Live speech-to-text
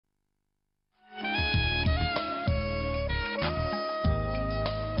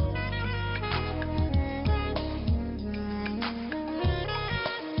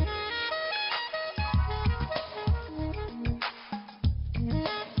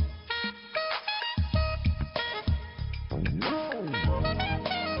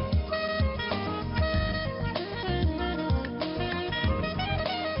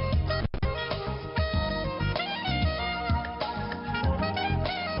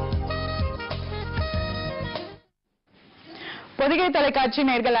பொதிகை தொலைக்காட்சி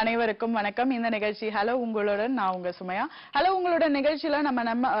நேயர்கள் அனைவருக்கும் வணக்கம். இந்த நிகழ்ச்சி ஹலோ உங்களுடன் நான் உங்க சுமையா. ஹலோ உங்களோட நிகழ்ச்சியில நம்ம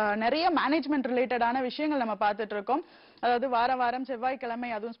நிறைய மேனேஜ்மெண்ட் ரிலேட்டடான விஷயங்கள் நம்ம பார்த்துட்டு இருக்கோம். அதாவது வாரம் செவ்வாய்க்கிழமை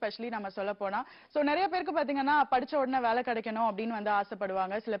அதுவும் ஸ்பெஷலி நம்ம சொல்ல போனா நிறைய பேருக்கு பாத்தீங்கன்னா படிச்ச உடனே வேலை கிடைக்கணும் அப்படின்னு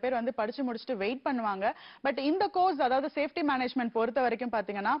ஆசைப்படுவாங்க. சில பேர் படிச்சு முடிச்சுட்டு வெயிட் பண்ணுவாங்க. பட் இந்த கோர்ஸ் அதாவது சேஃப்டி மேனேஜ்மெண்ட் பொறுத்த வரைக்கும்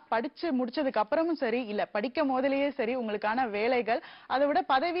பாத்தீங்கன்னா படிச்சு முடிச்சதுக்கு அப்புறமும் சரி இல்ல படிக்கும் போதிலேயே சரி உங்களுக்கான வேலைகள் அதை விட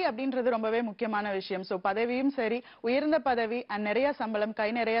பதவி அப்படின்றது ரொம்பவே முக்கியமான விஷயம். சோ பதவியும் சரி உயர்ந்த பதவி அண்ட் நிறைய சம்பளம் கை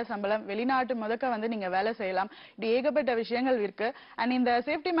நிறைய சம்பளம் வெளிநாட்டு முதக்க நீங்க வேலை செய்யலாம். இப்படி ஏகப்பட்ட விஷயங்கள் இருக்கு. அண்ட் இந்த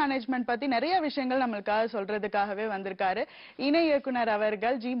சேஃப்டி மேனேஜ்மெண்ட் பத்தி நிறைய விஷயங்கள் நம்மளுக்காக சொல்றதுக்காகவே வந்திருக்காரு இணை இயக்குனர்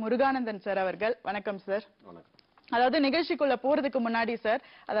அவர்கள் ஜி முருகானந்தன் சார் அவர்கள். வணக்கம் சார். அதாவது நிகழ்ச்சிக்குள்ள போறதுக்கு முன்னாடி சார்,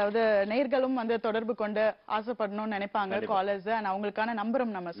 அதாவது நேர்களும் தொடர்பு கொண்டு ஆசைப்படணும்னு நினைப்பாங்க காலர்ஸ். அவங்களுக்கான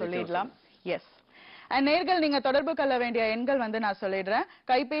நம்பரும் நம்ம சொல்லிடலாம். எஸ், நேர்கள் நீங்க தொடர்பு கொள்ள வேண்டிய எண்கள் நான் சொல்லிடுறேன்.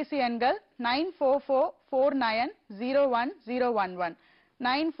 கைபேசி எண்கள் 9444901011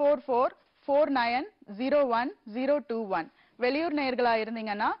 9444901021. வெளியூர் நேர்களா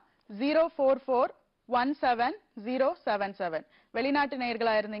இருந்தீங்கன்னா 044170077. வெளிநாட்டு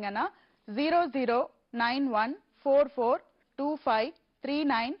நேர்களா இருந்தீங்கன்னா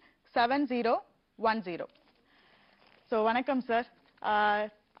 00914425397010. சோ வணக்கம் சார்.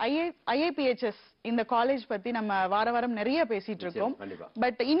 IAPHS இந்த காலேஜ் பத்தி நம்ம வாரம் நிறைய பேசிட்டு இருக்கோம்.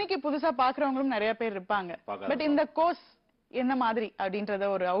 பட் இன்னைக்கு புதுசா பாக்குறவங்களும் நிறைய பேர் இருப்பாங்க. பட் இந்த கோர்ஸ் என்ன மாதிரி அப்படின்றத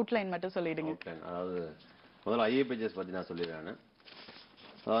ஒரு அவுட்லைன் மட்டும் சொல்லிடுங்க. அதாவது முதல்ல IAPHS பத்தி நான் சொல்லிடுறேன்.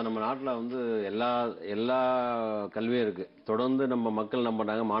 அதாவது நம்ம நாட்டில் எல்லா கல்வியும் இருக்கு. தொடர்ந்து நம்ம மக்கள் என்ன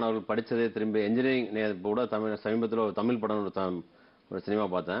பண்ணாங்க, மாணவர்கள் படிச்சதே திரும்பி என்ஜினியரிங் கூட சமீபத்தில் ஒரு தமிழ் படம் ஒரு சினிமா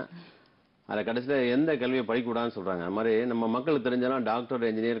பார்த்தேன். அதில் கடைசியில் எந்த கல்வியை படிக்கக்கூடாதுன்னு சொல்றாங்க. அது மாதிரி நம்ம மக்களுக்கு தெரிஞ்சாலும் டாக்டர்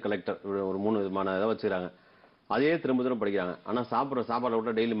இன்ஜினியர் கலெக்டர் ஒரு 3 விதமான இதை வச்சுக்கிறாங்க. அதையே திரும்ப படிக்கிறாங்க. ஆனால் சாப்பாடை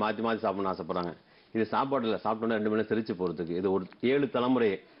விட்டு டெய்லி மாற்றி சாப்பிடணும்னு ஆசைப்படுறாங்க. இது சாப்பாடு இல்லை, சாப்பிட்டோன்னா 2 மணி தெரிச்சு போகிறதுக்கு. இது ஒரு 7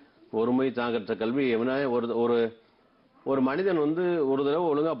 தலைமுறை ஒரு முறை தாக்கற்ற கல்வி. ஒரு ஒரு மனிதன் ஒரு தடவை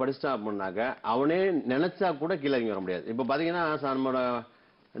ஒழுங்கா படிச்சுட்டா அப்படின்னாக்க அவனே நினைச்சா கூட கீழே இறங்கி வர முடியாது. இப்ப பாத்தீங்கன்னா நம்மளோட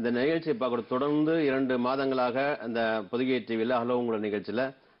இந்த நிகழ்ச்சியை பார்க்கற தொடர்ந்து 2 மாதங்களாக இந்த பொதிகை டிவியில ஹலோ உங்களோட நிகழ்ச்சியில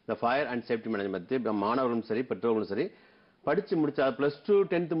இந்த ஃபயர் அண்ட் சேஃப்டி மேனேஜ்மெண்ட் மாணவர்களும் சரி பெற்றோர்களும் சரி படிச்சு முடிச்சா +2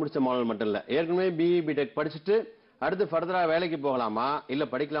 10th முடிச்ச மாணவர்கள் மட்டும் இல்ல, ஏற்கனவே BE BTech படிச்சுட்டு அடுத்து ஃபர்தரா வேலைக்கு போகலாமா இல்ல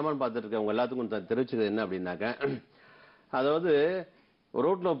படிக்கலாமான்னு பார்த்துட்டு இருக்கவங்க எல்லாத்துக்கும் தெரிவிச்சது என்ன அப்படின்னாக்க, அதாவது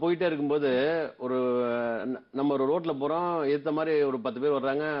ரோட்ல போயிட்டே இருக்கும்போது நம்ம ஒரு ரோட்ல போறோம், ஏத்த மாதிரி ஒரு 10 பேர்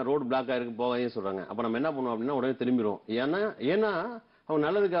வர்றாங்க, ரோடு பிளாக் ஆயிருக்கு போகாதீங்கன்னு சொல்றாங்க. அப்ப நம்ம என்ன பண்ணுவோம் அப்படின்னா உடனே திரும்பிடுவோம். ஏன்னா அவங்க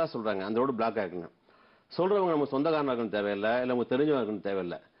நல்லதுக்காக சொல்றாங்க அந்த ரோடு பிளாக் ஆயிருக்குன்னு. சொல்றவங்க நம்ம சொந்தக்காரனா இருக்கணும் தேவையில்லை, இல்ல அவங்க தெரிஞ்சவங்க இருக்கணும்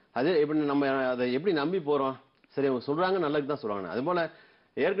தேவையில்லை. அதே எப்படி நம்ம அதை எப்படி நம்பி போறோம்? சரி அவங்க சொல்றாங்க நல்லதுக்கு தான் சொல்றாங்க. அது போல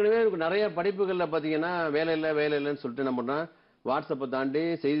ஏற்கனவே நிறைய படிப்புகள்ல பாத்தீங்கன்னா வேலை இல்லைன்னு சொல்லிட்டு என்ன பண்றோம், வாட்ஸ்அப்பை தாண்டி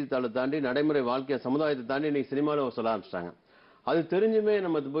செய்தித்தாளை தாண்டி நடைமுறை வாழ்க்கை சமுதாயத்தை தாண்டி இன்னைக்கு சினிமாவில் சொல்ல ஆரம்பிச்சிட்டாங்க. அது தெரிஞ்சுமே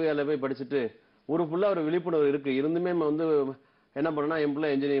நம்ம போய் அதில் போய் படிச்சுட்டு ஒரு ஃபுல்லா ஒரு விழிப்புணர்வு இருக்கு இருந்துமே என்ன பண்ணா என் பிள்ளை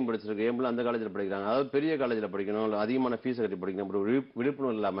இன்ஜினியரிங் படிச்சிருக்கு, என் பிள்ளை அந்த காலேஜில் படிக்கிறாங்க, அதாவது பெரிய காலேஜில் படிக்கணும், இல்லை அதிகமான ஃபீஸ் கட்டி படிக்கணும்,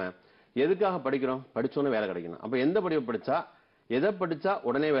 விழிப்புணர்வு இல்லாம எதுக்காக படிக்கிறோம்? படிச்சோன்னு வேலை கிடைக்கணும். அப்ப எந்த படிப்பு படிச்சா எதை படிச்சா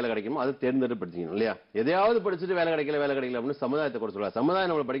உடனே வேலை கிடைக்குமோ அதை தேர்ந்தெடுத்து படிச்சிக்கணும் இல்லையா? எதையாவது படிச்சுட்டு வேலை கிடைக்கல அப்படின்னு சமுதாயத்தை கூட சொல்ல. சமுதாயம்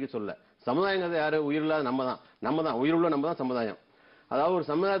நம்மளை படிக்க சொல்ல. சமுதாயங்கிறது யாரு? உயிரில்லாத நம்ம தான் உயிருள்ள நம்ம தான் சமுதாயம். அதாவது ஒரு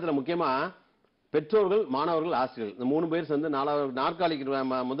சமுதாயத்துல முக்கியமா பெற்றோர்கள் மாணவர்கள் ஆசிரியர்கள் இந்த 3 பேர் சேர்ந்து நாற்காலிக்கு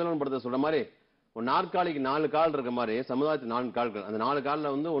முதல்வன் படத்தை சொல்ற மாதிரி ஒரு நாற்காலிக்கு 4 கால் இருக்க மாதிரி சமுதாயத்துக்கு 4 கால்கள். அந்த 4 காலில்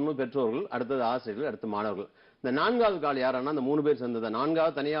ஒன்னு பெற்றோர்கள், அடுத்தது ஆசிரியர்கள், அடுத்து மாணவர்கள். இந்த 4வது கால் யாருன்னா அந்த 3 பேர் சேர்ந்தது.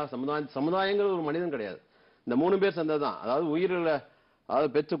 4வது தனியாக சமுதாயங்கள் ஒரு மனிதன் கிடையாது, இந்த 3 பேர் சேர்ந்ததுதான். அதாவது உயிர்களை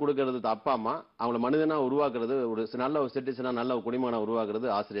பெற்று கொடுக்கறது அப்பா அம்மா, அவங்கள மனிதனா உருவாக்குறது, ஒரு நல்ல ஒரு சிட்டிசனா நல்ல ஒரு குடிமகனா உருவாக்குறது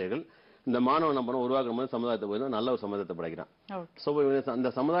ஆசிரியர்கள். இந்த மாணவன் நம்ம உருவாக்குற போது சமுதாயத்தை போய் நல்ல ஒரு சமுதாயத்தை படைக்கிறான். அந்த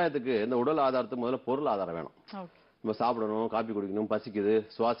சமுதாயத்துக்கு இந்த உடல் ஆதாரத்துக்கு முதல்ல பொருள் ஆதாரம் வேணும். நம்ம சாப்பிடணும், காப்பி குடிக்கணும், பசிக்குது,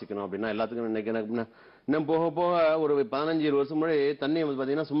 சுவாசிக்கணும் அப்படின்னா எல்லாத்துக்கும் இன்னைக்கு இன்னும் போக போக ஒரு 15-20 வருஷம் முன்னாடி தண்ணி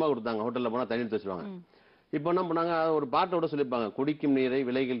பாத்தீங்கன்னா சும்மா கொடுத்தாங்க, ஹோட்டல்ல போனா தண்ணி வச்சுருவாங்க. இப்ப என்ன பண்ணாங்க, ஒரு பாட்டோட சொல்லிப்பாங்க, குடிக்கும் நீரை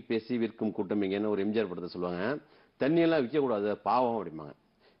விலைகள் பேசி விற்கும் கூட்டமிங்கன்னு ஒரு எம்ஜிஆர் படத்தை சொல்லுவாங்க. தண்ணி எல்லாம் விற்க கூடாது பாவம் அப்படிம்பாங்க.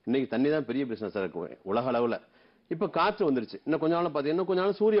 இன்னைக்கு தண்ணி தான் பெரிய பிசினஸ் இருக்கு உலக அளவுல. இப்ப காற்று வந்துருச்சு, இன்னும் கொஞ்ச நாள் பாத்தீங்கன்னா கொஞ்ச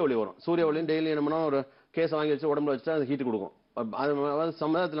நாள் சூரிய ஒளி வரும். சூரிய ஒளி டெய்லி என்ன பண்ணா ஒரு கேஸ் வாங்கி வச்சு உடம்புல வச்சுட்டா அது ஹீட் கொடுக்கும். அது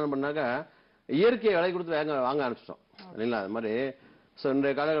சமுதாயத்தில் என்ன பண்ணாக்க இயற்கையை விலை கொடுத்து வாங்க ஆரம்பிச்சிட்டோம் இல்லைங்களா? அது மாதிரி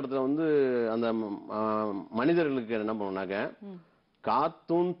இன்றைய காலகட்டத்தில் அந்த மனிதர்களுக்கு என்ன பண்ணுனாக்க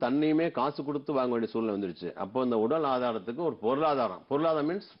காத்தும் தண்ணியுமே காசு கொடுத்து வாங்க வேண்டிய சூழ்நிலை வந்துருச்சு. அப்போ இந்த உடல் ஆதாரத்துக்கு ஒரு பொருளாதாரம்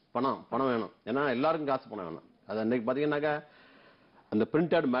மீன்ஸ் பணம் வேணும். ஏன்னா எல்லாருக்கும் காசு பணம் வேணும். அது அன்னைக்கு பாத்தீங்கன்னாக்கா அந்த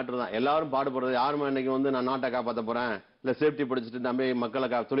பிரிண்டட் மேட்டர் தான் எல்லாரும் பாடுபடுறது. யாருமே இன்னைக்கு நான் நாட்டை காப்பாற்ற போறேன் இல்ல சேஃப்டி படிச்சுட்டு நம்ம மக்களை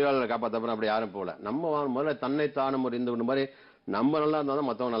தொழிலாளர்களை காப்பாற்ற போறோம் அப்படி யாரும் போல. நம்ம முதல்ல தன்னைத்தான ஒரு இந்த மாதிரி நம்ம நல்லா இருந்தா தான்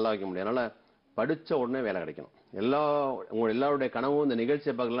மத்தவங்க நல்லா வைக்க முடியும். அதனால படிச்ச உடனே வேலை கிடைக்கணும். உங்க எல்லாருடைய கனவும் இந்த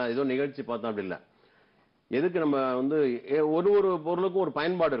நிகழ்ச்சியை பார்க்கலாம், ஏதோ நிகழ்ச்சி பார்த்தோம் அப்படி இல்லை. எதுக்கு நம்ம வந்து ஒரு ஒரு பொருளுக்கும் ஒரு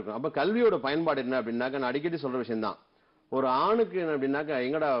பயன்பாடு இருக்கும். அப்ப கல்வியோட பயன்பாடு என்ன அப்படின்னாக்கா, நான் அடிக்கடி சொல்ற விஷயம் தான். ஒரு ஆணுக்கு என்ன அப்படின்னாக்கா,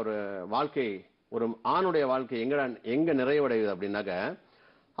 எங்கடா ஒரு வாழ்க்கை, ஒரு ஆணுடைய வாழ்க்கை எங்க நிறைவடையுது அப்படின்னாக்கா,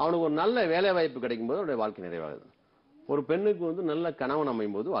 அவனுக்கு ஒரு நல்ல வேலை வாய்ப்பு கிடைக்கும் போது அவனுடைய வாழ்க்கை நிறைவாகுது. ஒரு பெண்ணுக்கு வந்து நல்ல கணவன்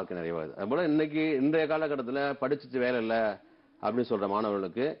அமையும் போது வாழ்க்கை நிறைவாகுது. அதுபோல இன்றைய காலகட்டத்தில் படிச்சுட்டு வேலை இல்லை அப்படின்னு சொல்ற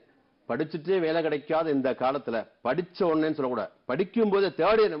மாணவர்களுக்கு, படிச்சுட்டே வேலை கிடைக்காத இந்த காலத்துல படிச்ச உடனே சொல்லக்கூடாது. படிக்கும் போது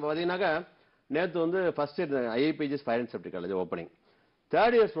தேர்ட் இயர் பாத்தீங்கன்னாக்கா, நேற்று வந்து first year IAPGS fire and safety college opening.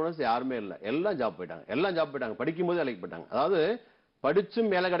 Third year students யாருமே இல்லை, எல்லாம் ஜாப் போயிட்டாங்க. படிக்கும் போது வேலைக்கு போயிட்டாங்க. அதாவது படிச்சும்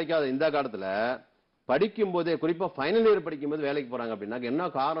வேலை கிடைக்காத இந்த காலத்துல படிக்கும் போதே, குறிப்பா ஃபைனல் இயர் படிக்கும் போது வேலைக்கு போறாங்க அப்படின்னாக்க என்ன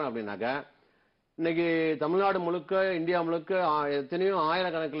காரணம் அப்படின்னாக்கா, இன்னைக்கு தமிழ்நாடு முழுக்க, இந்தியா முழுக்க எத்தனையோ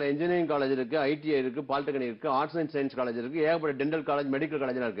ஆயிரக்கணக்கில் இன்ஜினியரிங் காலேஜ் இருக்கு, ஐடிஐ இருக்கு, பாலிடெக்னிக் இருக்கு, ஆர்ட்ஸ் அண்ட் சயின்ஸ் காலேஜ் இருக்கு, ஏகப்பட்ட டென்டல் காலேஜ், மெடிக்கல்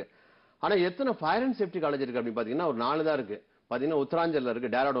காலேஜ் இருக்கு. ஆனா எத்தனை ஃபயர் அண்ட் சேஃப்டி காலேஜ் இருக்கு அப்படின்னு பாத்தீங்கன்னா ஒரு 4 தான் இருக்கு. பாத்தீங்கன்னா உத்தராஞ்சல்ல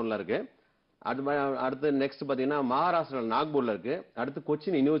இருக்கு, டேராடூன்ல இருக்கு, அடுத்து நெக்ஸ்ட் பாத்தீங்கன்னா மகாராஷ்டிரா நாக்பூர்ல இருக்கு, அடுத்து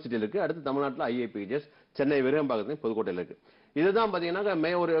கொச்சின் யூனிவர்சிட்டியில இருக்கு, அடுத்து தமிழ்நாட்டில் ஐஏபிஜிஎஸ் சென்னை விருகம்பாக்கத்துல புதுக்கோட்டையில இருக்கு. இதுதான்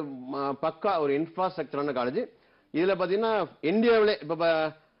பாத்தீங்கன்னா ஒரு பக்கா ஒரு இன்ஃப்ராஸ்ட்ரக்சரான காலேஜ். இதுல பாத்தீங்கன்னா இந்தியாவிலே இப்ப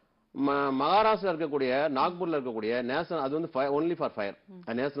மகாராஷ்டிரா இருக்கக்கூடிய நாக்பூர்ல இருக்கக்கூடிய நேஷனல், அது வந்து only for fire,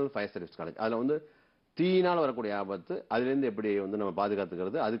 national fire service college. அதுல வந்து தீயினால் வரக்கூடிய ஆபத்து, அதுல இருந்து எப்படி வந்து நம்ம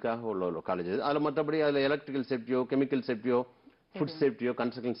பாதுகாத்துக்கிறது, அதுக்காக உள்ள காலேஜ். அதுல மற்றபடி அதுல எலக்ட்ரிக்கல் சேஃப்டியோ, கெமிக்கல் சேஃப்டியோ, ஃபுட் சேஃப்டியோ,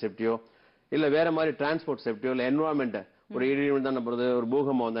 கன்ஸ்ட்ரக்ஷன் சேஃப்டியோ, இல்ல வேற மாதிரி டிரான்ஸ்போர்ட் சேஃப்டியோ, இல்ல என்வரான்மெண்ட், ஒரு இடி வந்து என்ன பண்றது, ஒரு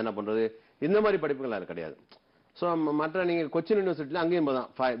பூகம்பம் வந்து என்ன பண்றது, இந்த மாதிரி படிப்புகள் அது கிடையாது. சோ மற்ற நீங்க கொச்சின் யூனிவர்சிட்டியில அங்கேயும் தான்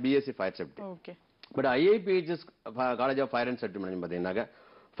BSc fire safety. But IIPHS college of fire and safety management பாத்தீங்கன்னாக்க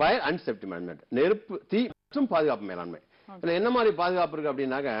ஃபயர் அண்ட் சேஃப்டி மேனேஜ்மெண்ட், நெருப்பு, தீ மற்றும் பாதுகாப்பு மேலாண்மை. இதுல என்ன மாதிரி பாதுகாப்பு இருக்கு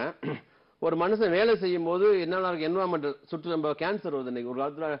அப்படின்னாக்க, ஒரு மனுஷன் வேலை செய்யும் போது என்ன என்வரான்மெண்ட் சுற்று, நம்ம கேன்சர் வருது இன்னைக்கு, ஒரு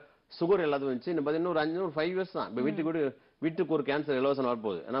காலத்துல சுகர் எல்லாத்தையும் வந்துச்சு, இன்னும் பாத்தீங்கன்னா ஒரு 5 இயர்ஸ் தான் இப்ப வீட்டுக்கு ஒரு கேன்சர் இலவசம்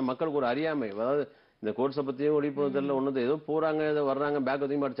வரப்போகுது. ஏன்னா மக்களுக்கு ஒரு அறியாமை, அதாவது இந்த கோர்ஸை பத்தியும் ஒழிப்பு தெரியல, ஒண்ணு ஏதோ போறாங்க, ஏதோ வர்றாங்க, பேக்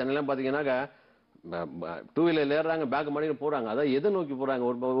ஒதுங்கி சென்னையெல்லாம் பாத்தீங்கன்னாக்கா டூ வீலர் ஏறாங்க, பேக் மாடி போறாங்க. அதாவது எதை நோக்கி போறாங்க,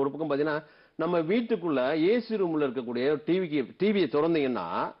 ஒரு பக்கம் பாத்தீங்கன்னா நம்ம வீட்டுக்குள்ள ஏசி ரூம்ல இருக்கக்கூடிய டிவியை திறந்தீங்கன்னா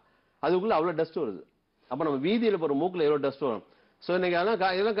அதுக்குள்ள அவ்வளவு டஸ்ட் வருது. அப்ப நம்ம வீதியில போற மூக்குல எவ்வளவு டஸ்ட் வரும். சோ இன்னைக்கு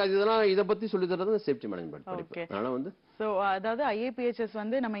இதெல்லாம் இதை பத்தி சொல்லி தரது சேஃப்டி மேனேஜ்மெண்ட் படிப்பு. அதனால வந்து சோ அதாவது ஐஏபிஹெச்எஸ்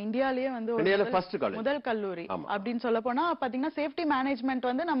வந்து நம்ம இந்தியாலயே வந்து முதல் கல்லூரி அப்படின்னு சொல்ல போனா பாத்தீங்கன்னா, சேஃப்டி மேனேஜ்மெண்ட்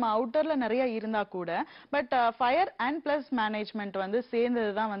வந்து நம்ம அவுட்டர்ல நிறைய இருந்தா கூட, but fire and plus management வந்து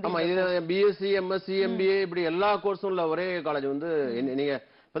சேர்ந்ததுதான் வந்து. ஆமா, இது பிஎஸ்சி, எம்எஸ்சி, எம்பிஏ இப்படி எல்லா கோர்ஸும் உள்ள ஒரே காலேஜ் வந்து. நீங்க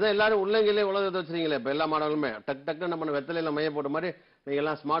இப்பதான் எல்லாரும் உள்ளங்கிலே உலகத்தை வச்சிருக்கீங்களே, இப்ப எல்லா மாணவர்களுமே டக்கு நம்ம வெத்தலையில மைய போட்ட மாதிரி நீங்க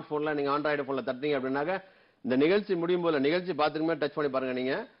எல்லாம் ஸ்மார்ட் போன்ல, நீங்க ஆண்ட்ராய்டு போன்ல தட்டிங்க அப்படின்னாக்க, இந்த நிகழ்ச்சி முடியும் போது நிகழ்ச்சி பாத்துக்குமே டச் பண்ணி பாருங்க.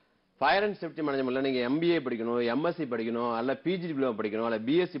 நீங்க ஃபயர் அண்ட் சேஃப்டி மேனேஜ்மெண்ட்ல நீங்க எம்பிஏ படிக்கணும், எம்எஸ்சி படிக்கணும், அல்ல பிஜி டிப்ளமோ படிக்கணும், அல்ல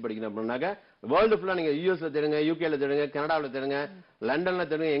பிஎஸ்சி படிக்கணும் அப்படின்னாக்க வேர்ல்டு ஃபுல்லா நீங்க யூஎஸ்ல தேடுங்க, யூகேல தேடுங்க, கனடாவில் தேடுங்க, லண்டன்ல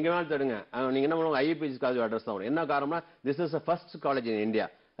தேடுங்க, எங்க வேணாலும் தேடுங்க. நீங்க என்ன பண்ணுவாங்க, ஐஏபிஎஸ் காலேஜ் அட்ரஸ் தான் வரும். என்ன காரணம்னா, this is first college in India.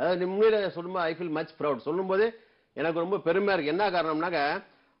 அதாவது உண்மையில சொல்லும்போது ஐ ஃபீல் மச் ப்ரௌட். சொல்லும் போது எனக்கு ரொம்ப பெருமையா இருக்கு. என்ன காரணம்னாக்க,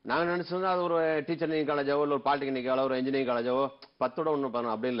 நாங்க நினைச்சோம்னா அது ஒரு டீச்சரிங் காலேஜோ, இல்ல ஒரு பாலிடெக்னிக்கோ, ஒரு இன்ஜினியரிங் காலேஜோ 10ஓட 1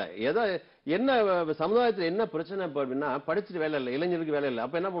 பண்ணணும் அப்படி இல்லை. ஏதோ என்ன சமுதாயத்தில் என்ன பிரச்சனை அப்படின்னா, படிச்சுட்டு வேலை இல்லை, இளைஞருக்கு வேலை இல்லை.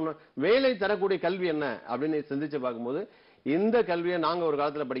 அப்ப என்ன பண்ணணும், வேலை தரக்கூடிய கல்வி என்ன அப்படின்னு சிந்திச்சு பார்க்கும்போது, இந்த கல்வியை நாங்க ஒரு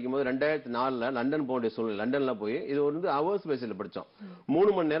காலத்துல படிக்கும் போது 2004 லண்டன் போக வேண்டிய சூழ்நிலை. லண்டன்ல போய் இது வந்து ஹவர்ஸ் பேசிஸ்ல படிச்சோம்.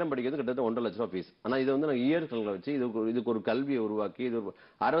 3 மணி நேரம் படிக்கிறது கிட்டத்தட்ட 1.5 லட்சம் ரூபாய் ஃபீஸ். ஆனா இது வந்து நாங்க இயர் கணக்கில் வச்சு இதுக்கு ஒரு கல்வியை உருவாக்கி, இது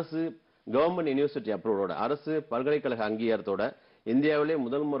அரசு கவர்மெண்ட் யூனிவர்சிட்டி அப்ரூவோட, அரசு பல்கலைக்கழக அங்கீகாரத்தோட இந்தியாவிலே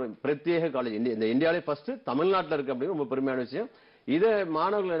முதல் முறை பிரத்யேக காலேஜ், இந்த இந்தியாவிலே ஃபர்ஸ்ட் தமிழ்நாட்டில் இருக்கு அப்படின்னு ரொம்ப பெருமையான விஷயம். இதை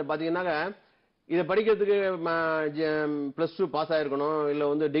மாணவர்கள் பாத்தீங்கன்னா, இதை படிக்கிறதுக்கு +2 பாஸ் ஆயிருக்கணும், இல்ல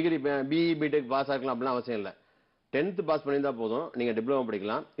வந்து டிகிரி பிஇ பிடெக் பாஸ் ஆயிருக்கலாம் அப்படிலாம் அவசியம் இல்லை. 10th பாஸ் பண்ணியிருந்தா போதும், நீங்க டிப்ளமோ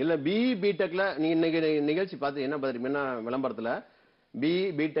படிக்கலாம். இல்ல பிஇ பிடெக்ல நீங்க இன்னைக்கு நிகழ்ச்சி பார்த்து என்ன பாத்தீங்கன்னா, விளம்பரத்துல பிஇ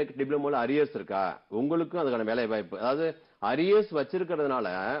பிடெக் டிப்ளமோல அரியர்ஸ் இருக்கா, உங்களுக்கும் அதுக்கான வேலை வாய்ப்பு. அதாவது அரியர்ஸ் வச்சிருக்கிறதுனால,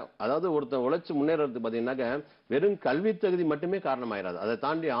 அதாவது ஒருத்தர் உழைச்சு முன்னேறதுக்கு பாத்தீங்கன்னாக்க வெறும் கல்வி தகுதி மட்டுமே காரணமாயிராது. அதை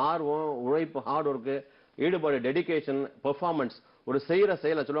தாண்டி ஆர்வம், உழைப்பு, ஹார்ட் ஒர்க், ஈடுபாடு, டெடிகேஷன், பெர்ஃபார்மன்ஸ், ஒரு செய்யற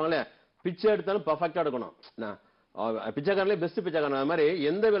செயலை சொல்லுவாங்களே, பிச்சை எடுத்தாலும் பர்ஃபெக்டா எடுக்கணும். பிச்சைக்காரங்களே பெஸ்ட் பிச்சைக்காரன், அது மாதிரி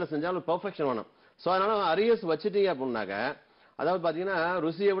எந்த வேலை செஞ்சாலும் பெர்ஃபெக்ஷன் வேணும். சோ அதனால அரியர்ஸ் வச்சுட்டீங்க அப்படின்னாக்க, அதாவது பாத்தீங்கன்னா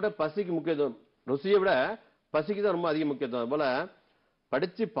ருசியை விட பசிக்கு முக்கியத்துவம், ருசியை விட பசிக்கு தான் ரொம்ப அதிக முக்கியத்துவம். அது போல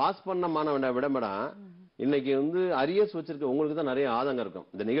படிச்சு பாஸ் பண்ண மாணவனை விட மேடம், இன்னைக்கு வந்து அரியர்ஸ் வச்சிருக்க உங்களுக்கு தான் நிறைய ஆதங்கம் இருக்கும்.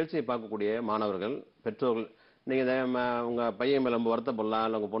 இந்த நிகழ்ச்சியை பார்க்கக்கூடிய மாணவர்கள், பெற்றோர்கள், நீங்க உங்க பையன் மேல ரொம்ப வருத்தப்படலாம்,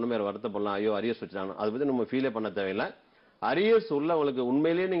 இல்ல உங்க பொண்ணு மேல வருத்தப்படலாம், ஐயோ அரியர்ஸ் வச்சிருக்காங்க, அதை பத்தி நம்ம ஃபீலே பண்ண தேவையில்லை. அரியர்ஸ் உள்ளவங்களுக்கு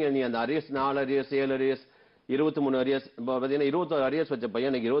உண்மையிலேயே நீங்க அந்த அரியர்ஸ் 4 அரியர்ஸ் 7 அரியர்ஸ் 23 அரியர்ஸ், இப்போ பாத்தீங்கன்னா 21 அரியர்ஸ் வச்ச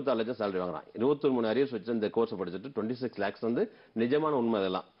பையன் இன்னைக்கு 26 லட்சம் சேலரி வாங்குறான். 23 அரியர்ஸ் வச்சு இந்த கோர்ஸ் படிச்சுட்டு 26 lakhs வந்து நிஜமான உண்மை.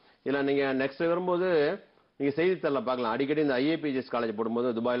 அதெல்லாம் இல்ல நீங்க நெக்ஸ்ட் வரும்போது நீங்க செய்தித்தாளில் பார்க்கலாம். அடிக்கடி இந்த ஐஏபிஜிஎஸ் காலேஜ் போடும்போது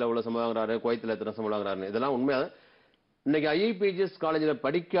துபாயில உள்ள சம்பளம் வாங்குறாரு, குவைத்தில் எத்தனை சம்பளம் வாங்குறாரு, இதெல்லாம் உண்மையா. இன்னைக்கு ஐஏபிஜிஎஸ் காலேஜில்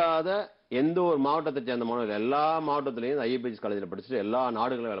படிக்காத எந்த ஒரு மாவட்டத்தை சேர்ந்த மாணவர்கள் எல்லா மாவட்டத்திலையும் ஐஏபிஜிஎஸ் காலேஜில் படிச்சுட்டு எல்லா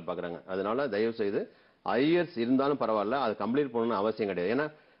நாடுகளும் வேலை பார்க்குறாங்க. அதனால தயவு செய்து ஐஎஸ் இருந்தாலும் பரவாயில்ல, அது கம்ப்ளீட் பண்ணணும்னு அவசியம் கிடையாது. ஏன்னா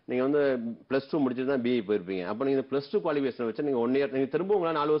நீங்க வந்து +2 முடிச்சுட்டு தான் பிஇ போயிருப்பீங்க. அப்ப நீங்க +2 குவாலிஃபிகேஷன் வச்சு நீங்க 1 இயர் நீங்க திரும்ப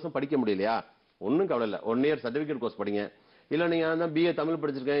உங்களால 4 வருஷம் படிக்க முடியலையா, ஒன்றும் கவலை இல்லை. 1 இயர் சர்டிஃபிகேட் கோர்ஸ் படிங்க. இல்ல நீங்க பிஏ தமிழ்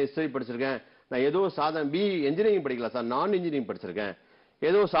படிச்சிருக்கேன், ஹிஸ்டரி படிச்சிருக்கேன், நான் ஏதோ சாதாரண பிஇ இன்ஜினியரிங் படிக்கலாம் சார், நான் இன்ஜினியரிங் படிச்சிருக்கேன்,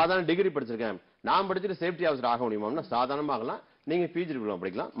 ஏதோ சாதாரண டிகிரி படிச்சிருக்கேன், நான் படிச்சுட்டு சேஃப்டி ஆஃபீஸர் ஆக முடியுமா, சாதாரணமாகலாம். நீங்க பிஜி டிப்ளமா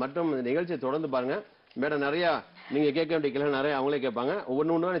படிக்கலாம். மற்றும் இந்த நிகழ்ச்சியை தொடர்ந்து பாருங்க. மேடம் நிறைய நீங்க கேட்க வேண்டிய கேள்வி நிறைய அவங்களே கேட்பாங்க.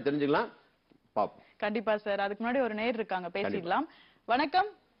 ஒண்ணு நீ தெரிஞ்சுக்கலாம். பாப்போம். கண்டிப்பா சார். அதுக்கு முன்னாடி ஒரு நேர் இருக்காங்க, பேசிடலாம். வணக்கம்.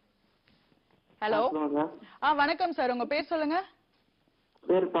 ஹலோ. வணக்கம் சார், உங்க பேர் சொல்லுங்க.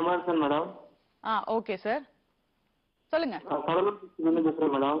 பேர் கமல்சன் மேடம். ஓகே சார், சொல்லுங்க.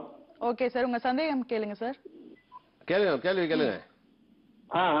 மேடம். ஓகே சார், உங்க சந்தேகம் கேளுங்க சார். கேளுங்க.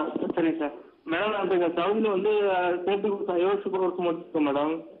 சரி சார். மேடம் நான் இப்போ சவுதியில வந்து சேஃப்டி கோர்ஸ் கோர்ஸ் முடிச்சிருக்கேன்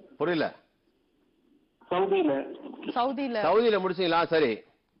மேடம். புரியல. சவுதியில முடிச்சீங்களா? சரி.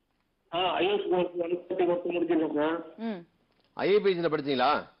 ஐஎஸ் கோர்ஸ் வந்து சேஃப்டி கோர்ஸ் முடிச்சிருக்கேன் சார். ஐஏபிஜில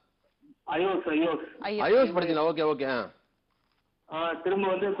படிச்சீங்களா? ஐஓஎஸ் படிச்சீங்களா? Okay okay. திரும்ப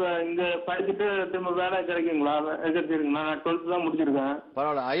வந்து இப்ப இங்க படிச்சுட்டு திரும்ப வேலை கிடைக்குங்களா? கிடைச்சிருக்குங்களா? நான் 12th தான் முடிச்சிருக்கேன்.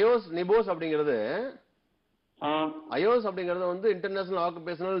 பரவாயில்ல. ஐஓஎஸ் நிபோஸ் அப்படிங்கிறது வந்து international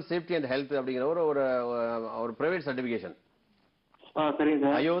occupational safety and health அப்படிங்கிற ஒரு பிரைவேட் சர்டிபிகேஷன். சரிங்க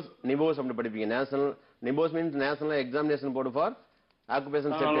சார். ஐஓஎஸ் நிபோஸ் அப்படி படிப்பீங்க. National நிபோஸ் means national examination board for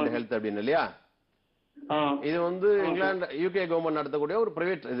occupational safety and health அப்படின்னு இல்லையா? இது வந்து இங்கிலாந்து யூகே கவர்மெண்ட் நடத்தக்கூடிய ஒரு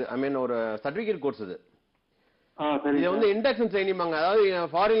பிரைவேட் இது, ஐ மீன் ஒரு சர்டிபிகேட் கோர்ஸ் இது. இது வந்து இண்டக்ஷன் ட்ரைனிங். அதாவது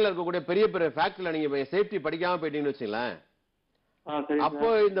ஃபாரின்ல இருக்கக்கூடிய பெரிய பெரிய ஃபேக்டரியில நீங்க சேஃப்டி படிக்காம போயிட்டீங்கன்னு வச்சுங்களேன், அப்போ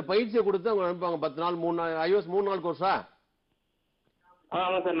இந்த பயிற்சியை கொடுத்து அவங்க அனுப்புவாங்க. 10 நாள் 3 நாள். ஐஓஎஸ் 3 நாள் கோர்ஸா?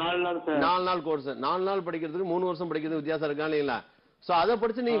 4 நாள் கோர்ஸ். 4 நாள் படிக்கிறதுக்கு 3 வருஷம் படிக்கிறதுக்கு வித்தியாசம் இருக்கா இல்லைங்களா? சோ அதை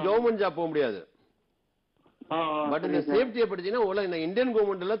படிச்சு நீங்க கவர்மெண்ட் ஜாப் போக முடியாது. பட் இந்த சேஃப்டியை படிச்சீங்கன்னா இந்த இந்தியன்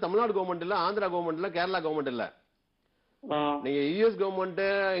கவர்மெண்ட் இல்ல, தமிழ்நாடு கவர்மெண்ட் இல்ல, ஆந்திரா கவர்மெண்ட் இல்ல, கேரளா கவர்மெண்ட் இல்ல, நீங்க US government,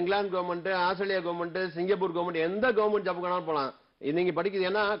 England government, Australia government, Singapore government, எந்த கவர்மெண்ட் ஜாப் வேணாலும் போலாம். நீங்க படிக்கிறது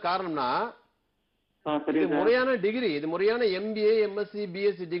என்ன காரணம்னா இது முறையான டிகிரி, இது முறையான எம்பிஏ, எம்எஸ்சி,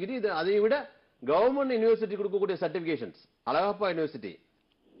 பிஎஸ்சி டிகிரி. இது அதை விட கவர்மெண்ட் யூனிவர்சிட்டி கொடுக்கக்கூடிய சர்டிபிகேஷன்ஸ். அழகப்பா யூனிவர்சிட்டி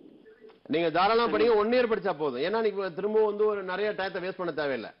நீங்க தாராளமா படிங்க. 1 இயர் படிச்சா போதும். ஏன்னா நீங்க திரும்ப வந்து ஒரு நிறைய டயத்தை வேஸ்ட் பண்ண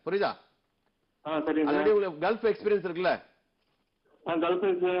தேவையில்லை. புரியுதா? ஆல்ரெடி உங்களுக்கு கல்ஃப் எக்ஸ்பீரியன்ஸ் இருக்குல்ல?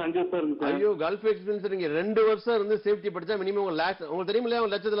 ஐயோ, கல்ஃப் எக்ஸ்பீரியன்ஸ் நீங்க 2 வருஷம் இருந்து சேஃப்டி படிச்சா மினிமம் உங்களுக்கு தெரியுமில்ல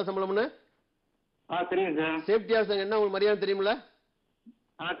லட்சத்துல சம்பளம்னு? சேஃப்டி ஆஃபீஸர் என்ன உங்களுக்கு மரியாதை தெரியுமில்ல?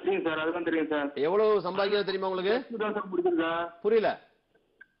 எவ்வளவு சம்பாதிக்க தெரியுமா உங்களுக்கு? புரியல.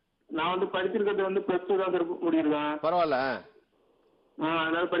 நான் வந்து படிச்சிருக்கிறது வந்து +2 தான் சார் முடிச்சிருக்கேன். பரவாயில்ல.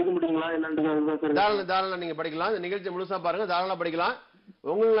 அதனால படிக்க முடியுங்களா என்னன்னு? தாராளம் நீங்க படிக்கலாம். இந்த நிகழ்ச்சி முழுசா பாருங்க, தாராளம் படிக்கலாம்.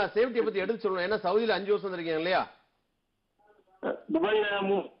 உங்களுக்கு நான் சேஃப்டியை பத்தி எடுத்து சொல்லணும். ஏன்னா சவுதியில 5 வருஷம் இருக்கீங்க இல்லையா? துபாயில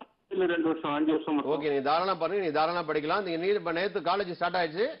 2 வருஷம் 5 வருஷம். ஓகே, நீங்க தாராளம் பாருங்க, நீங்க தாராளம் படிக்கலாம். நீங்க நேத்து காலேஜ் ஸ்டார்ட்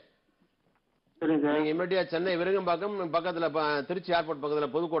ஆயிடுச்சு. நீங்க இமிடியா சென்னை விருகம்பாக்கம் பக்கத்துல திருச்சி ஏர்போர்ட் பக்கத்துல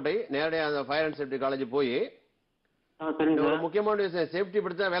புதுக்கோட்டை நேரடியா அந்த ஃபயர் அண்ட் சேஃப்டி காலேஜ் போய் ஒரு முக்கியமான விஷயம், சேஃப்டி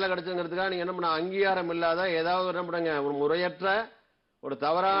படிச்சா வேலை கிடைச்சுங்கிறதுக்காக நீங்க என்ன பண்ண அங்கீகாரம் இல்லாத ஏதாவது என்ன பண்ணுங்க, ஒரு முறையற்ற ஒரு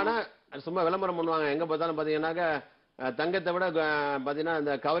தவறான சும்மா விளம்பரம் பண்ணுவாங்க. எங்க பார்த்தாலும் பாத்தீங்கன்னாக்க தங்கத்தை விட பாத்தீங்கன்னா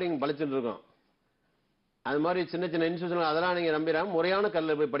இந்த கவரிங் பளிச்சுன்னு இருக்கும். அது மாதிரி சின்ன சின்ன இன்ஸ்டியூஷன் அதெல்லாம் நீங்க நம்பிடாம முறையான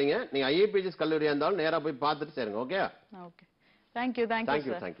கல்லூரி போய் படிங்க. நீங்க ஐஏபிஜிஎஸ் கல்லூரியா இருந்தாலும் நேரா போய் பார்த்துட்டு சேருங்க. ஓகே. Thank you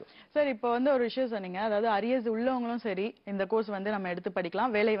sir. சார் இப்போ வந்து ஒரு விஷயம் சொன்னீங்க, அதாவது அரியர்ஸ் உள்ளவங்களும் சரி இந்த கோர்ஸ் வந்து நம்ம எடுத்து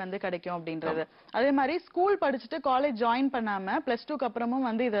படிக்கலாம், வேலை வந்து கிடைக்கும் அப்படின்றது. அதே மாதிரி ஸ்கூல் படிச்சுட்டு காலேஜ் ஜாயின் பண்ணாம +2க்கு அப்புறமும்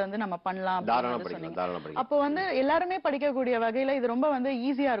வந்து இதை வந்து நம்ம பண்ணலாம் அப்படின்னு சொன்னீங்க. அப்போ வந்து எல்லாருமே படிக்கக்கூடிய வகையில இது ரொம்ப வந்து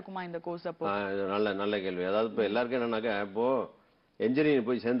ஈஸியா இருக்குமா இந்த கோர்ஸ்? அப்போ நல்ல கேள்வி. அதாவது இப்போ எல்லாருக்கும் என்னன்னாக்கா, இப்போ என்ஜினியரிங்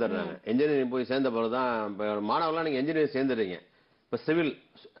போய் சேர்ந்துடுறாங்க. என்ஜினியரிங் போய் சேர்ந்த பிறகுதான் இப்போ மாணவர்களாம் நீங்க என்ஜினியரிங் சேர்ந்துடுறீங்க. இப்போ சிவில்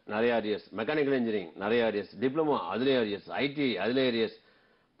நிறைய அரியர்ஸ், மெக்கானிக்கல் இன்ஜினியரிங் நிறைய அரியர்ஸ், டிப்ளமோ அதுலேயே அரியர்ஸ், ஐடி அதுலேயே அரியர்ஸ்,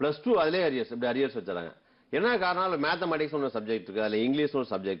 +2 அதுலேயே அரியர்ஸ், இப்படி அரியர்ஸ் வச்சுறாங்க. என்ன காரணம்? மேத்தமெட்டிக்ஸ் ஒரு சப்ஜெக்ட் இருக்கு, அதில் இங்கிலீஷ் ஒரு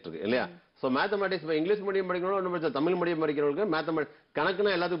சப்ஜெக்ட் இருக்கு இல்லையா? ஸோ மேத்தமெட்டிக்ஸ் இப்போ இங்கிலீஷ் மீடியம் படிக்கணும், தமிழ் மீடியம் படிக்கிறவங்களுக்கு மேத்தமெட்டிக்ஸ்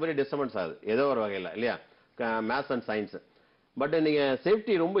கணக்குனா எல்லாத்துக்கும் பெரிய டிஸ்டர்பன்ஸ் ஆகுது ஏதோ ஒரு வகையில் இல்லையா? Maths and science. பட் நீங்க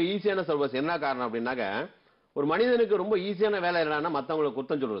சேஃப்டி ரொம்ப ஈஸியான சர்வீஸ். என்ன காரணம் அப்படின்னாக்க, ஒரு மனிதனுக்கு ரொம்ப ஈஸியான வேலை என்னன்னா மற்றவங்களை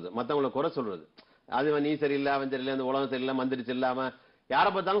குத்தம் சொல்றது, மற்றவங்களை குறை சொல்றது. அது நீ சரியில்லை, அவன் சரியில்லை, இந்த உலகம் சரியில்லை, மந்திரி சரியில்லாம யாரை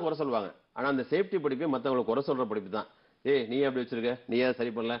பார்த்தாலும் குறை சொல்லுவாங்க. ஆனா அந்த சேஃப்டி படிப்பே மற்றவங்களை குறை சொல்ற படிப்பு தான். நீ எப்படி வச்சிருக்க, நீ ஏன்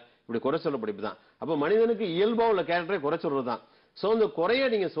சரி பண்ணல, இப்படி குறை சொல்ற படிப்பு தான். அப்ப மனிதனுக்கு இயல்பா உள்ள கேரக்டரை குறை சொல்றது தான். சோ இந்த குறைய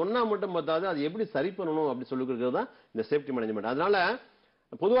நீங்க சொன்னா மட்டும் பார்த்தாது, அது எப்படி சரி பண்ணணும் அப்படி சொல்லி கொடுக்கிறது தான் இந்த சேஃப்டி மேனேஜ்மெண்ட். அதனால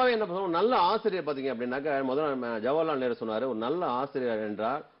பொதுவாகவே என்ன பண்ணுவோம், நல்ல ஆசிரியர் பாத்தீங்க அப்படின்னாக்க முதல்ல ஜவஹர்லால் நேரு சொன்னாரு, ஒரு நல்ல ஆசிரியர்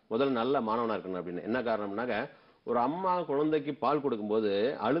என்றால் முதல்ல நல்ல மாணவனா இருக்கணும் அப்படின்னு. என்ன காரணம்னாக்க ஒரு அம்மா குழந்தைக்கு பால் கொடுக்கும்போது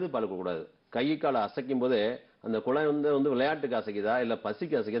அழுது பால் கொடுக்கக்கூடாது. கை காலை அசைக்கும் போது அந்த குழந்தை வந்து விளையாட்டுக்கு அசைக்குதா இல்ல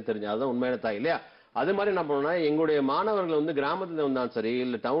பசிக்கு அசைக்க தெரிஞ்சு, அதுதான் உண்மையான தாய் இல்லையா? அது மாதிரி என்ன பண்ணணும்னா எங்களுடைய மாணவர்கள் வந்து கிராமத்துல வந்தாலும் சரி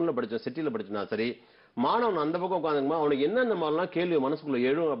இல்ல டவுன்ல படிச்சோம் சிட்டில படிச்சோம்னா சரி, மாணவன் அந்த பக்கம் உட்காந்துக்குமா அவனுக்கு என்னென்ன மாதிரிலாம் கேள்வி மனசுக்குள்ள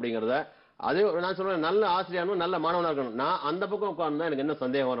எழும் அப்படிங்கறத, அதே நான் சொல்றேன் நல்ல ஆசிரியரும் நல்ல மாணவனா இருக்கணும். நான் அந்த பக்கம் உட்கார்ந்தா எனக்கு என்ன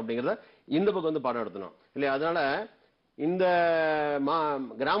சந்தேகம் வரும் அப்படிங்கறத இந்த பக்கம் வந்து பாடம் எடுத்தணும் இல்லையா? அதனால இந்த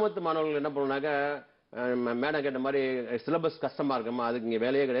கிராமத்து மாணவர்கள் என்ன பண்ணுனாக்க மேடம் கேட்ட மாதிரி சிலபஸ் கஷ்டமா இருக்குமா, அதுக்கு இங்க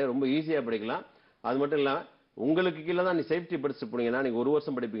வேலையே கிடையாது, ரொம்ப ஈஸியா படிக்கலாம். அது மட்டும் இல்ல உங்களுக்கு கீழே தான் நீ சேஃப்டி படிச்சு போனீங்கன்னா நீங்க 1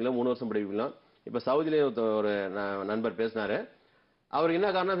 வருஷம் படிப்பீங்களா 3 வருஷம் படிப்பீங்களா. இப்ப சவுதியிலே ஒரு நண்பர் பேசினாரு. அவருக்கு என்ன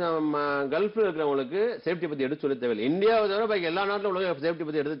காரணம், கல்ஃப்ல இருக்கிறவங்களுக்கு சேஃப்டி பத்தி எடுத்து சொல்ல தேவையில்லை. இந்தியாவை தவிர பாக்கி எல்லா நாட்டிலும் உலக சேஃப்டி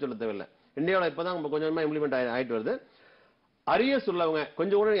பத்தி எடுத்து சொல்ல தேவையில்லை. இந்தியாவில் இப்பதான் கொஞ்சமா இம்ப்ளிமெண்ட் ஆயிட்டு வருது. அரியர்ஸ் உள்ளவங்க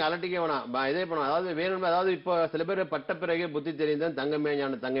கொஞ்சம் கூட நீங்க அலட்டிக்கே வேணாம், இதே பண்ணுவோம். அதாவது வேணும், அதாவது இப்போ சில பேர் பட்ட பிறகு புத்தி தெரியுதான் தங்கமே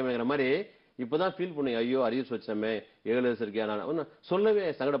ஞான தங்கமேங்கிற மாதிரி இப்பதான் ஃபீல் பண்ணுங்க, ஐயோ அரியர்ஸ் வச்சமே 7 வருஷம் இருக்கியா சொல்லவே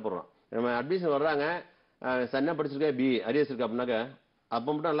சங்கடப்படுறோம். நம்ம அட்மிஷன் வர்றாங்க, என்ன படிச்சிருக்கேன் பி அரியர்ஸ் இருக்கு அப்படின்னாக்க அப்ப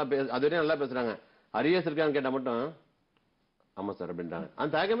மட்டும் நல்லா அது வரையும் நல்லா பேசுறாங்க. அரியர்ஸ் இருக்கான்னு கேட்டா மட்டும் ஆமா சார் அப்படின்றாங்க.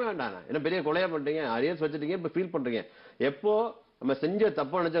 அந்த தயக்கமே வேண்டாங்க, என்ன பெரிய கொலையா பண்றீங்க, அரியர்ஸ் வச்சுட்டீங்க இப்ப ஃபீல் பண்றீங்க. எப்போ நம்ம செஞ்ச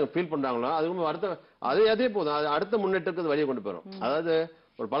தப்பா நினைச்சு ஃபீல் பண்றாங்களோ அதுக்கு அடுத்த அதே போதும், அது அடுத்த முன்னேற்றத்துக்கு வழியை கொண்டு போயிடும். அதாவது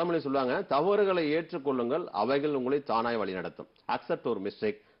ஒரு பழமொழி சொல்லுவாங்க, தவறுகளை ஏற்றுக்கொள்ளுங்கள் அவைகள் உங்களை தானாய் வழி நடத்தும். அக்செப்ட் ஒரு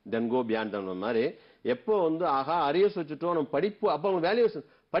மிஸ்டேக் தென் கோ பியாண்ட் தன் மாதிரி. எப்போ வந்து ஆகா அரியர்ஸ் வச்சுட்டோம் நம்ம படிப்பு, அப்ப அவங்க வேல்யூஸ்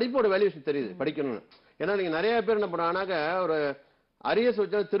படிப்போட வேல்யூஸ் தெரியுது படிக்கணும்னு. ஏன்னா நீங்க நிறைய பேர் என்ன பண்றாங்கன்னாக்க ஒரு அரியர்ஸ்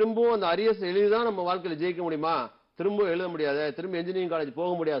வச்சா திரும்பவும் அந்த அரியர்ஸ் எழுதிதான் நம்ம வாழ்க்கையில ஜெயிக்க முடியுமா, திரும்ப எழுத முடியாது, திரும்ப இன்ஜினியரிங் காலேஜ்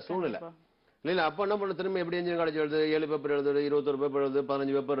போக முடியாத சூழ்நிலை இல்ல. அப்ப என்ன பண்ண திரும்ப எப்படி இன்ஜினியரிங் காலேஜ் எழுது, 7 பேப்பர் எழுது, 21 பேப்பர் எழுது,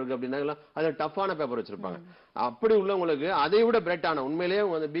 15 பேப்பர் இருக்கு அப்படின்னா அது டஃப்பான பேப்பர் வச்சிருப்பாங்க. அப்படி உள்ளவங்களுக்கு அதை விட பிரைட்டான உண்மையிலேயே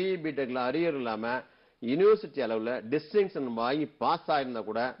வந்து பிஇ பிடெக்ல அரியர் இல்லாம யூனிவர்சிட்டி அளவுல டிஸ்டிங்ஷன் வாங்கி பாஸ் ஆயிருந்தா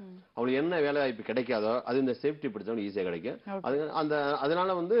கூட அவங்களுக்கு என்ன வேலை வாய்ப்பு கிடைக்காதோ அது இந்த சேஃப்டி படிச்சவங்க ஈஸியா கிடைக்கும்.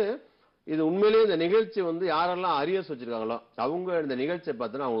 அதனால வந்து இது உண்மையிலேயே இந்த நிகழ்ச்சி வந்து யாரெல்லாம் அரியர்ஸ் வச்சிருக்காங்களோ அவங்க இந்த நிகழ்ச்சியை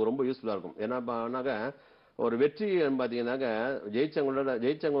பார்த்தோன்னா அவங்களுக்கு ரொம்ப யூஸ்ஃபுல்லா இருக்கும். ஏன்னாக்க ஒரு வெற்றி பாத்தீங்கன்னாக்க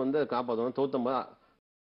ஜெயிச்சவங்க வந்து காப்பாற்றணும், தோத்தமா